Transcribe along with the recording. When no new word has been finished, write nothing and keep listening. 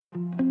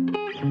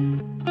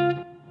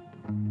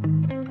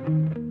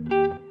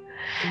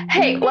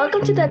Hey,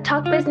 welcome to the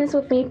Talk Business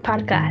with Me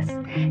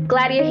podcast.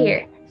 Glad you're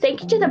here.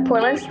 Thank you to the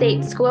Portland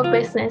State School of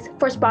Business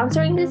for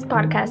sponsoring this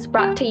podcast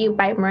brought to you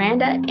by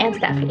Miranda and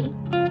Stephanie.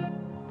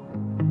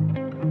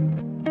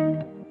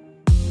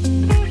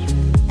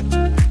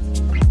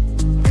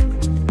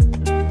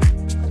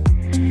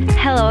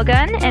 Hello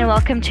again, and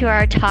welcome to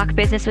our Talk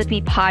Business with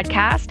Me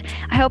podcast.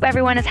 I hope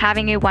everyone is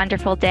having a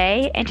wonderful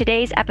day. In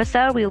today's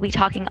episode, we will be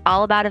talking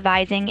all about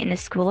advising in the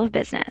School of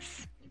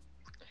Business.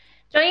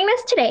 Joining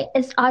us today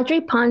is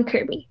Audrey Pond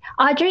Kirby.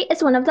 Audrey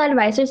is one of the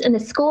advisors in the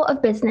School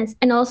of Business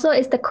and also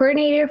is the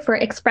coordinator for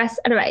Express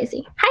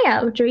Advising. Hi,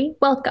 Audrey.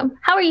 Welcome.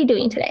 How are you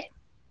doing today?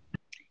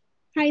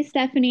 Hi,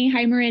 Stephanie.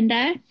 Hi,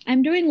 Miranda.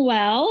 I'm doing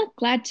well.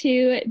 Glad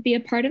to be a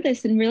part of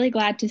this and really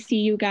glad to see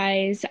you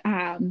guys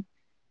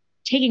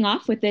taking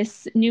off with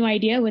this new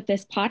idea with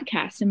this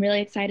podcast. I'm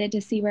really excited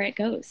to see where it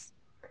goes.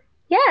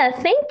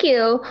 Yeah, thank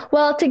you.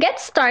 Well, to get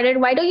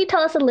started, why don't you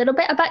tell us a little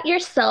bit about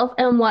yourself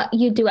and what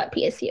you do at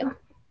PSU?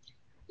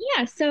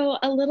 Yeah, so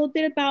a little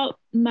bit about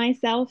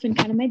myself and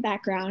kind of my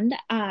background.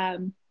 I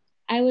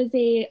was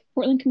a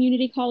Portland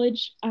Community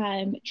College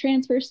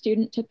transfer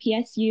student to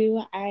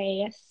PSU.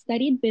 I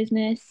studied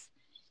business,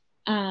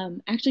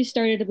 actually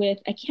started with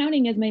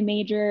accounting as my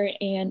major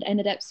and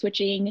ended up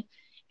switching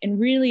and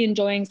really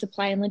enjoying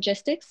supply and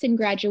logistics and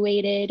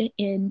graduated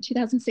in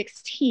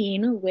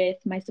 2016 with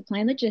my supply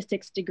and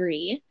logistics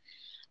degree.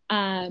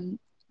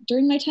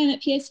 During my time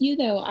at PSU,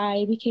 though,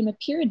 I became a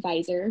peer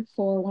advisor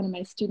for one of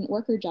my student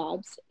worker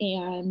jobs,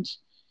 and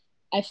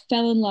I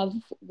fell in love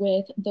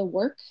with the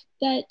work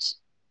that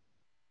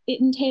it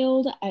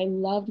entailed. I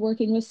loved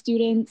working with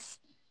students.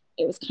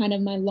 It was kind of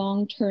my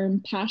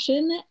long-term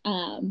passion,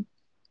 and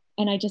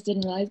I just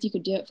didn't realize you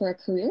could do it for a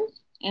career.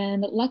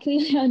 And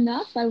luckily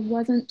enough, I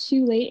wasn't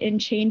too late in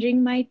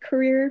changing my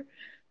career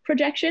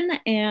projection,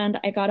 and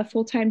I got a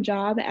full-time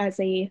job as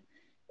a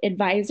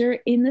advisor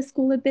in the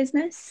School of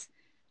Business.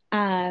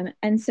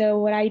 And so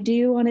what I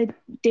do on a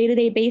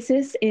day-to-day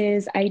basis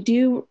is I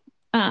do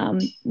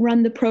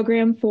run the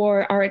program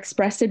for our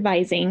Express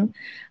Advising,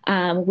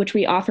 which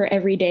we offer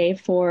every day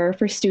for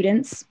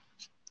students.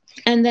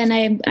 And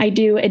then I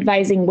do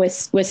advising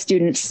with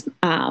students,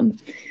 kind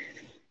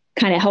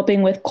of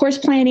helping with course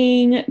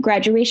planning,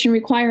 graduation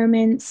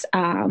requirements,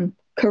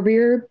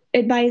 career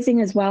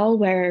advising as well,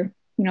 where,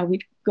 we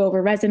go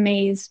over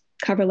resumes,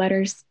 cover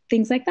letters,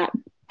 things like that.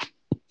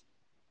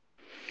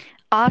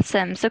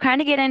 Awesome. So kind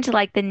of get into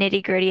like the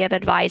nitty gritty of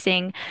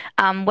advising.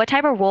 What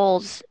type of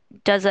roles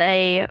does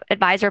a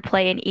advisor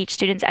play in each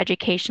student's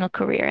educational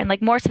career? And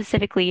like more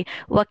specifically,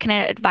 what can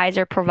an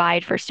advisor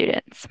provide for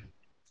students?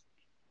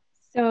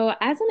 So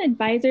as an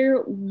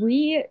advisor,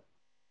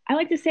 I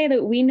like to say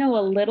that we know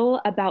a little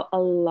about a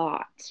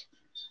lot.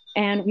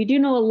 And we do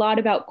know a lot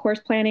about course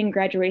planning,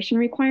 graduation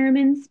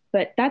requirements,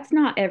 but that's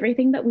not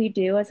everything that we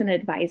do as an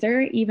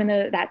advisor, even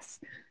though that's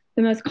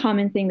the most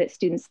common thing that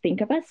students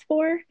think of us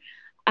for.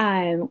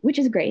 Which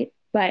is great,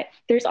 but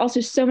there's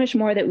also so much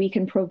more that we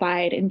can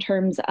provide in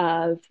terms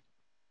of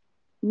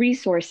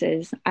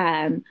resources.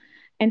 And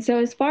so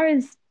as far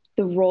as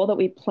the role that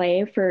we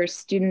play for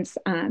students'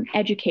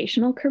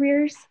 educational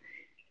careers,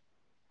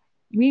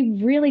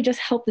 we really just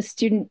help the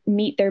student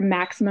meet their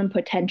maximum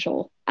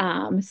potential.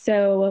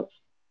 So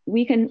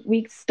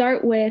we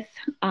start with,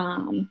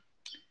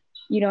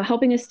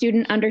 helping a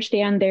student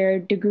understand their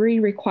degree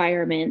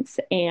requirements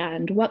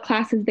and what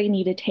classes they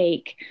need to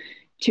take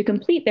to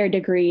complete their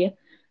degree.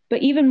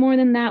 But even more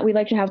than that, we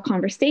like to have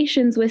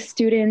conversations with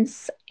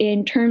students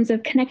in terms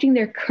of connecting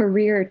their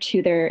career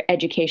to their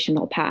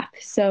educational path.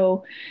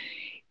 So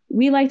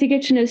we like to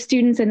get to know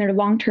students and their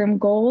long-term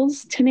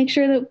goals to make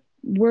sure that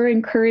we're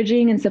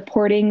encouraging and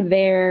supporting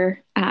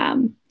their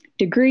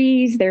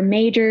degrees, their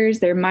majors,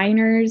 their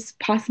minors,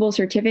 possible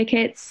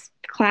certificates,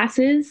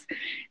 classes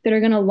that are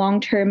going to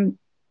long-term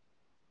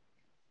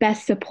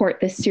best support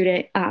the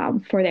student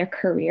for their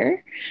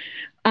career.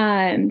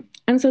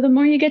 And so the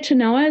more you get to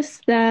know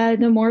us,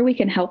 the more we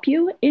can help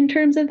you in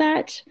terms of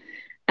that.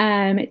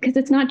 Because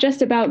it's not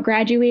just about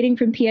graduating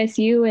from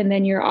PSU and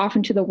then you're off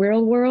into the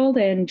real world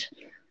and,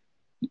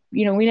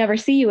 we never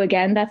see you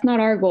again. That's not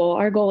our goal.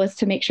 Our goal is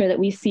to make sure that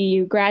we see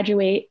you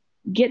graduate,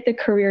 get the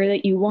career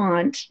that you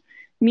want,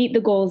 meet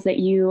the goals that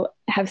you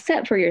have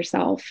set for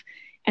yourself.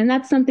 And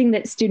that's something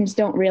that students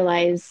don't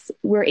realize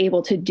we're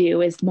able to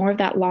do, is more of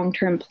that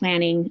long-term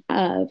planning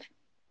of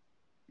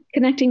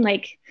connecting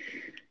like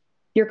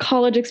your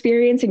college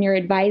experience and your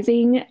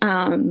advising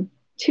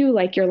to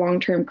like your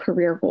long-term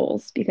career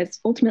goals, because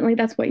ultimately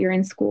that's what you're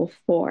in school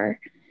for.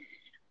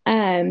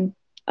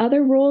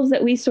 Other roles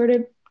that we sort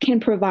of can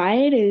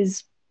provide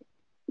is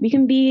we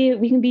can be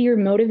your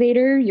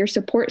motivator, your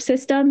support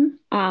system.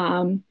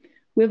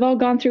 We've all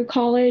gone through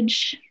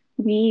college.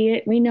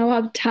 We know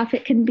how tough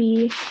it can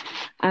be.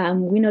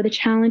 We know the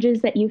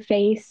challenges that you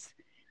face.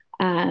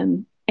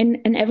 And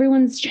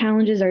everyone's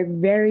challenges are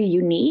very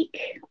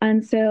unique.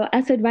 And so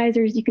as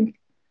advisors, you can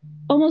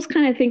almost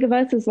kind of think of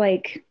us as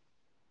like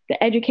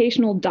the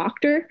educational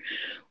doctor,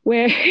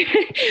 where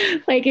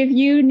like if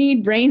you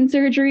need brain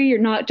surgery, you're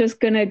not just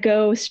going to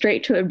go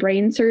straight to a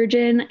brain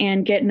surgeon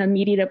and get an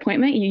immediate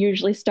appointment. You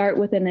usually start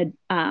with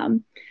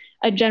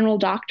a general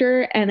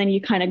doctor, and then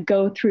you kind of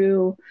go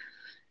through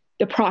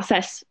the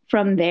process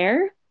from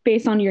there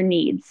based on your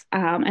needs.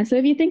 And so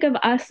if you think of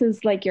us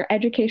as like your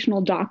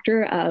educational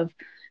doctor of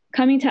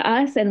coming to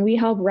us, and we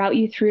help route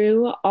you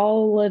through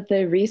all of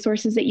the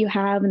resources that you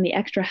have and the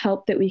extra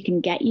help that we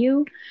can get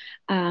you,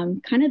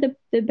 kind of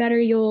the better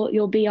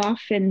you'll be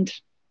off, and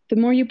the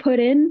more you put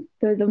in,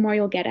 the more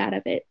you'll get out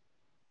of it.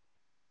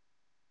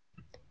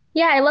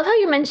 Yeah, I love how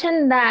you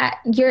mentioned that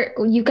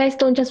you guys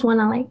don't just want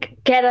to like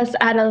get us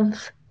out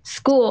of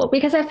school,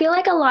 because I feel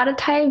like a lot of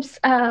times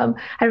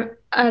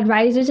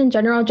advisors in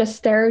general just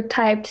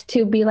stereotyped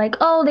to be like,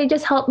 oh, they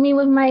just help me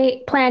with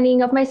my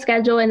planning of my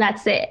schedule and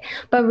that's it.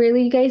 But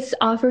really, you guys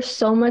offer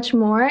so much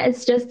more.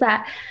 It's just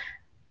that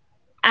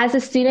as a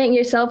student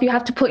yourself, you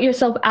have to put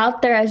yourself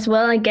out there as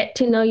well and get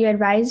to know your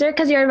advisor,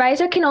 because your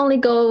advisor can only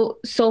go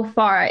so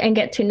far and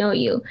get to know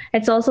you.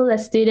 It's also the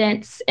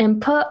student's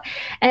input.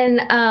 And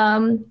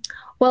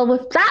well,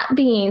 with that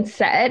being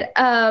said,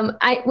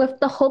 with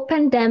the whole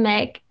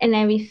pandemic and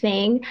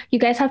everything, you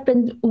guys have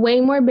been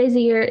way more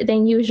busier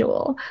than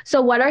usual.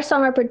 So what are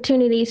some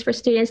opportunities for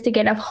students to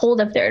get a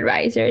hold of their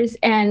advisors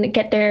and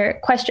get their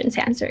questions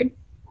answered?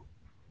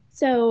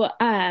 So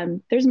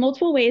there's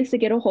multiple ways to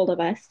get a hold of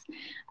us.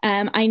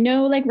 I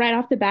know, like right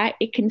off the bat,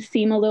 it can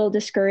seem a little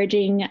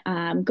discouraging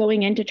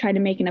going in to try to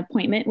make an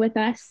appointment with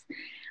us.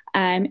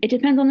 It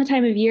depends on the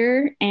time of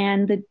year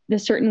and the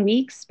certain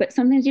weeks, but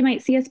sometimes you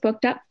might see us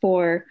booked up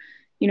for,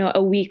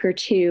 a week or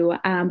two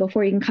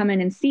before you can come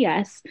in and see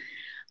us.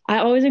 I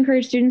always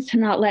encourage students to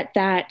not let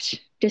that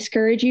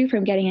discourage you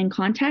from getting in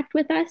contact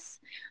with us.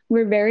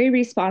 We're very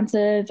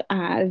responsive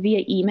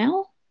via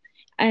email.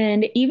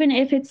 And even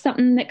if it's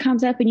something that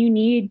comes up and you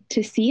need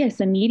to see us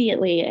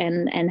immediately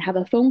and have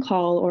a phone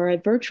call or a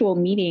virtual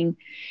meeting,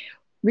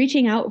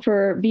 reaching out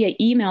via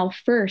email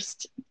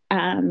first,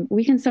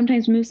 we can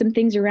sometimes move some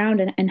things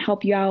around and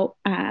help you out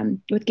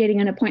with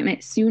getting an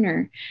appointment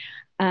sooner.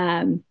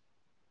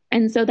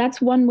 And so that's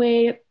one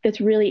way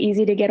that's really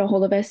easy to get a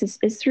hold of us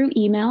is through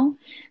email.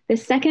 The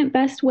second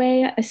best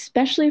way,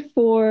 especially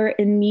for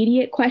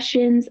immediate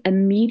questions,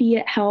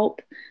 immediate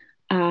help,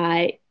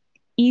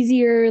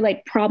 easier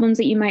like problems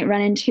that you might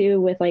run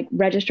into with like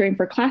registering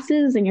for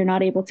classes and you're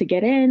not able to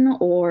get in,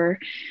 or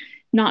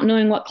not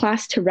knowing what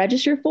class to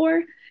register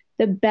for,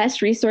 the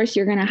best resource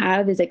you're going to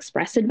have is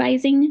Express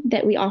Advising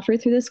that we offer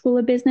through the School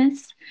of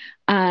Business.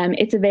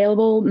 It's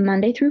available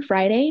Monday through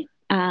Friday,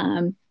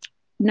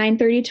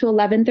 9:30 to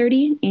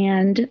 11:30,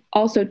 and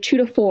also 2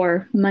 to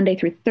 4 Monday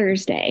through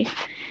Thursday.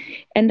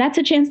 And that's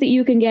a chance that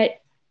you can get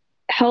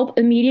help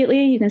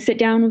immediately. You can sit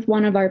down with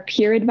one of our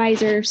peer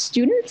advisor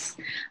students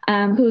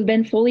who have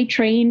been fully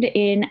trained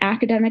in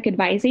academic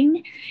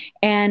advising,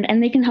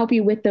 and they can help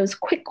you with those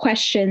quick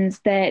questions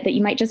that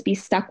you might just be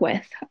stuck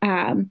with.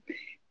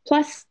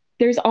 Plus,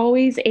 there's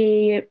always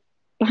a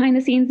behind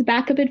the scenes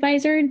backup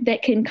advisor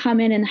that can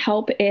come in and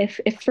help if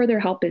further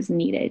help is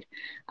needed.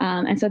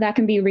 And so that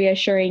can be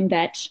reassuring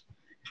that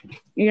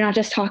you're not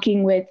just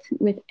talking with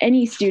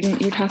any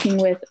student, you're talking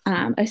with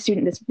a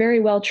student that's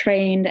very well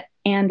trained,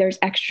 and there's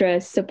extra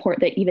support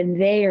that even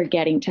they are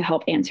getting to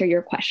help answer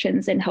your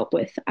questions and help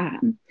with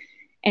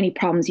any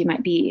problems you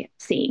might be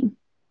seeing.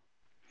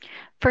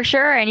 For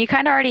sure. And you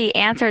kind of already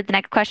answered the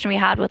next question we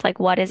had with like,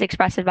 what is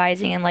Express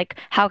Advising and like,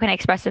 how can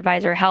Express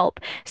Advisor help?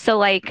 So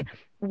like,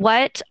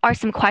 what are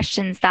some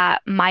questions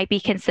that might be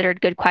considered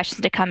good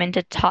questions to come in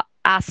to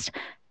ask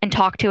and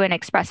talk to an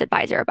Express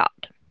Advisor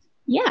about?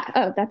 Yeah.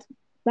 Oh,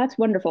 that's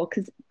wonderful,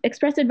 because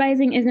Express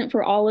Advising isn't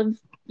for all of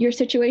your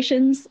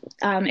situations.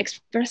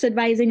 Express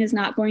Advising is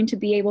not going to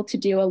be able to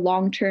do a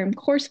long-term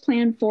course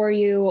plan for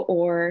you,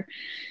 or,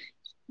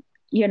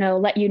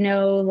 let you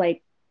know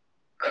like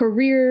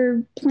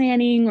career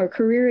planning or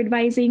career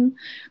advising.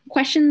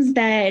 Questions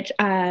that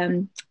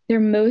they're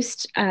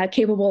most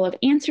capable of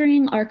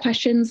answering are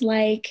questions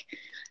like,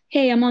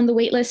 hey, I'm on the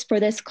wait list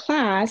for this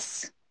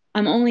class.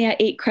 I'm only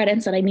at 8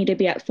 credits and I need to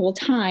be at full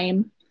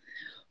time.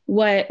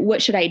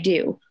 What should I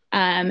do?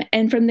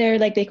 And from there,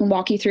 like they can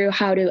walk you through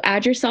how to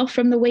add yourself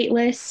from the wait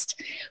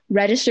list,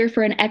 register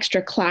for an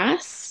extra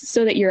class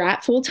so that you're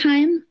at full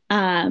time.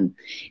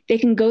 They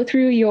can go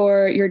through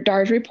your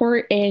DARS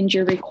report and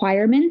your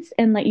requirements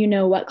and let you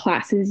know what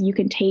classes you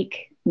can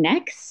take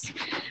next.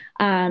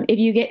 If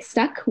you get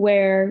stuck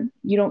where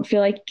you don't feel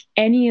like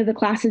any of the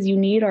classes you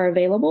need are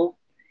available,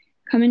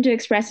 come into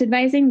Express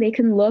Advising. They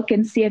can look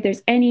and see if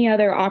there's any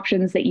other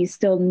options that you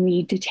still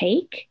need to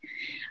take.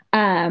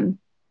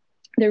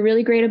 They're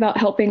really great about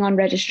helping on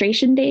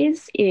registration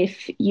days.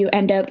 If you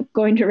end up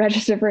going to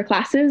register for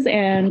classes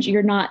and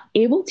you're not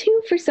able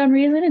to for some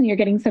reason and you're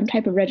getting some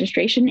type of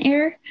registration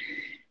error,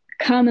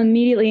 come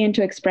immediately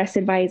into Express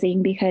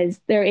Advising, because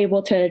they're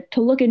able to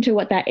look into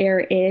what that error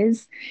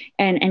is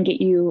and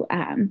get you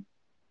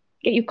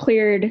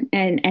cleared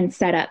and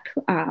set up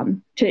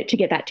to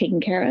get that taken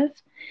care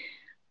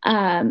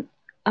of.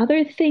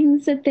 Other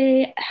things that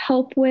they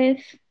help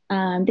with,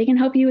 They can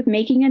help you with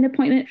making an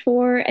appointment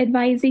for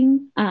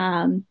advising.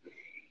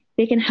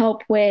 They can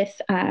help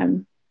with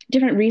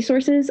different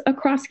resources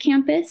across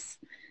campus.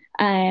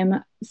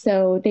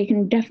 So they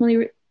can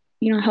definitely,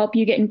 help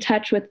you get in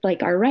touch with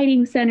like our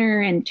writing center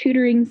and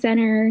tutoring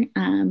center,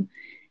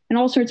 and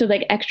all sorts of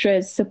like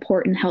extra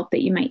support and help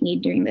that you might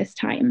need during this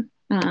time.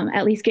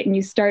 At least getting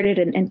you started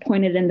and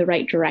pointed in the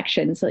right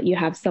direction so that you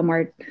have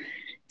somewhere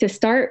to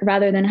start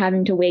rather than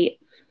having to wait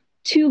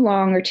too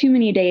long or too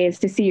many days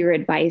to see your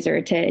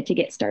advisor to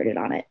get started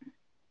on it.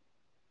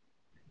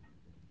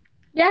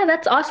 Yeah,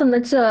 that's awesome.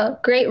 That's a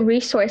great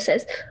resource.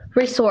 And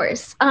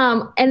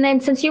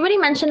then since you already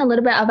mentioned a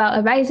little bit about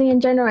advising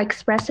in general,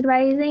 express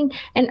advising,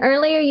 and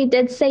earlier you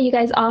did say you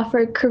guys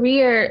offer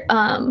career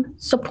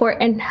support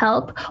and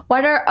help.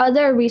 What are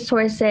other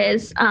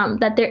resources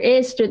that there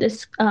is through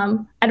this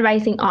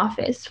advising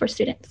office for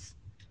students?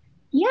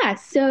 Yeah,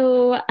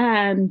 so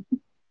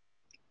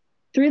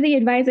through the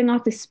advising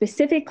office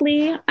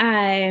specifically,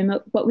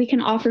 what we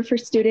can offer for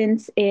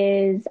students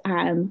is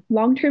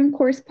long-term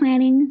course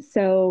planning.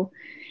 So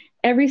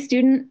every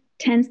student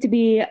tends to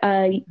be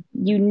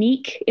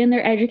unique in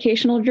their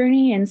educational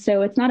journey. And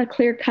so it's not a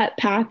clear-cut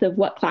path of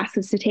what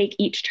classes to take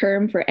each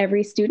term for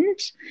every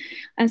student.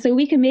 And so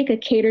we can make a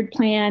catered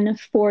plan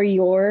for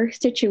your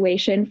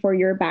situation, for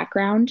your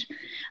background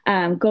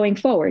going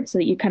forward so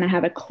that you kind of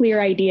have a clear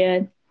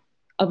idea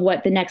of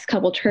what the next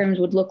couple terms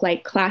would look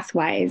like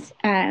class-wise.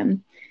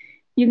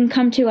 You can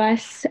come to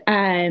us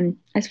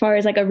as far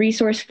as like a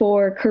resource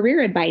for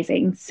career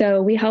advising.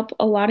 So we help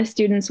a lot of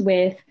students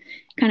with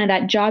kind of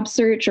that job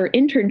search or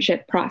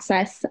internship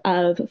process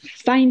of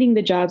finding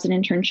the jobs and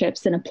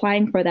internships and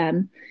applying for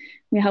them.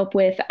 We help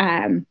with,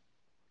 you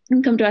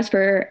can come to us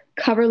for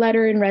cover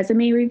letter and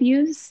resume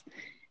reviews,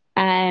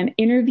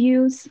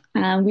 interviews.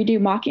 We do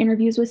mock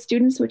interviews with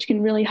students, which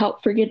can really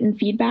help for getting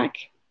feedback.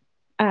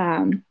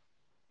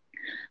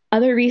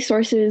 Other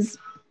resources,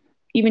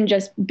 even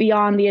just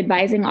beyond the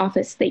advising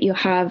office that you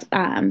have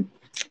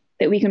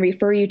that we can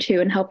refer you to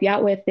and help you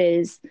out with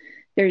is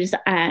there's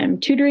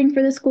tutoring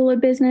for the School of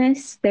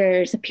Business.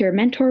 There's a peer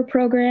mentor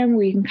program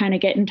where you can kind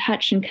of get in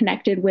touch and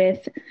connected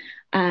with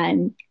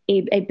a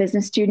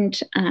business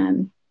student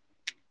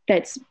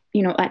that's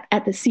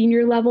at the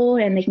senior level,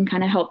 and they can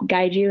kind of help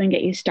guide you and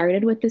get you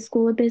started with the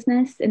School of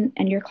Business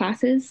and your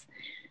classes.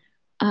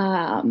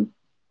 What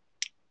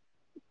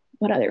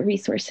other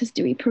resources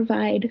do we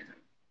provide?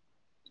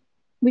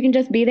 We can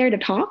just be there to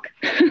talk.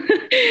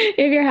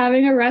 If you're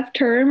having a rough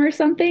term or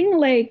something,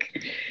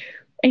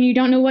 and you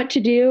don't know what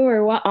to do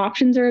or what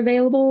options are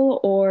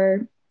available,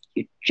 or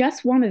you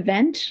just want to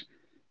vent,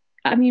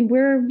 I mean,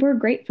 we're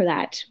great for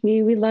that.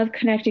 We love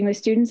connecting with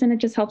students, and it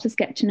just helps us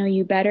get to know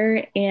you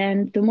better.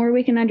 And the more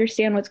we can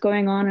understand what's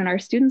going on in our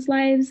students'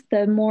 lives,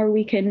 the more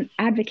we can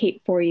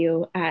advocate for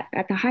you at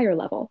the higher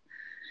level.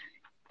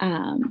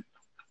 Does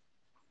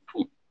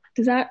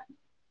that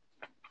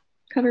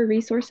cover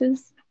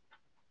resources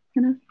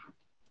enough?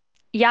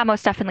 Yeah,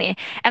 most definitely.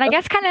 And I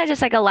guess kind of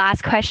just like a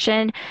last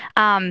question,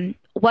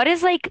 what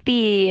is like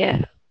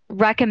the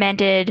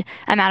recommended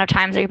amount of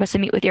times that you're supposed to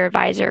meet with your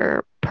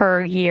advisor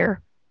per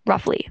year,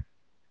 roughly?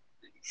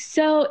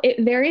 So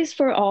it varies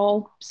for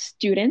all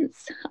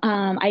students.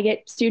 I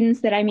get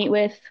students that I meet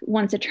with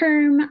once a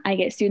term. I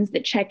get students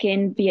that check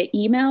in via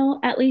email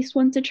at least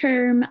once a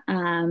term,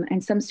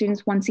 and some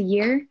students once a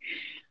year.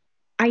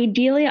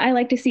 Ideally, I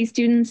like to see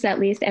students at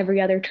least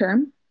every other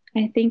term,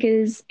 I think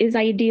is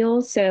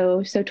ideal.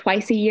 So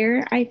twice a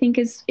year, I think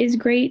is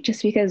great,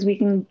 just because we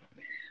can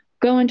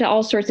go into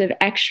all sorts of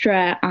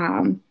extra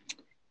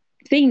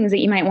things that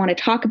you might want to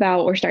talk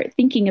about or start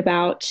thinking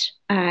about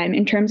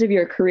in terms of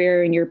your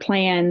career and your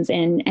plans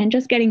and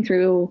just getting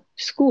through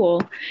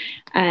school,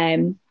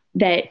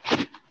 that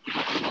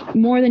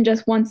more than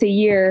just once a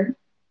year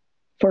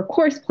for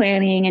course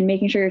planning and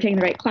making sure you're taking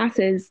the right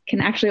classes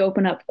can actually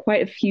open up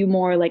quite a few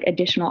more like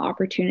additional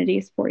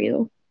opportunities for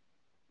you.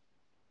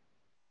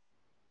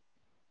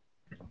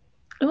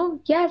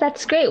 Oh, yeah,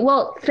 that's great.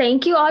 Well,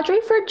 thank you,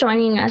 Audrey, for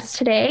joining us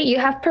today. You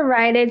have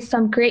provided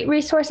some great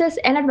resources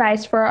and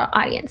advice for our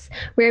audience.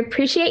 We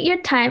appreciate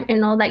your time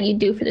and all that you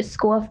do for the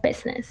School of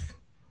Business.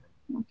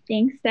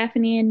 Thanks,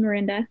 Stephanie and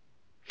Miranda.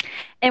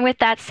 And with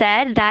that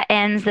said, that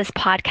ends this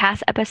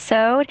podcast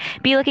episode.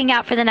 Be looking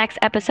out for the next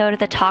episode of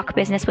the Talk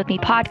Business with Me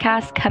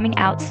podcast coming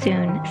out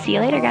soon. See you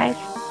later, guys.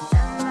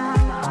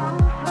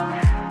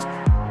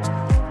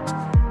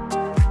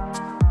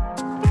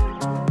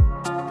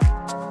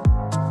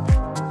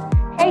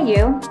 Hey,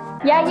 you.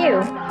 Yeah,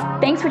 you.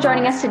 Thanks for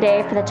joining us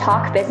today for the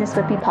Talk Business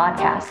with Me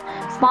podcast,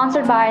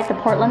 sponsored by the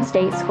Portland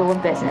State School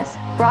of Business,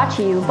 brought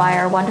to you by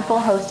our wonderful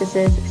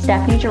hostesses,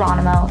 Stephanie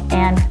Geronimo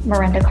and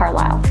Miranda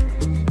Carlisle.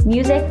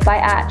 Music by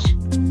Atch,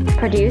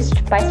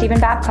 produced by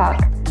Stephen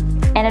Babcock,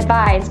 and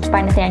advised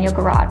by Nathaniel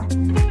Garrod.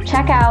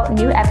 Check out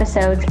new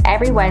episodes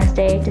every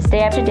Wednesday to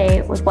stay up to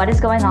date with what is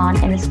going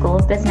on in the School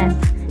of Business.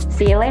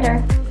 See you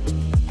later.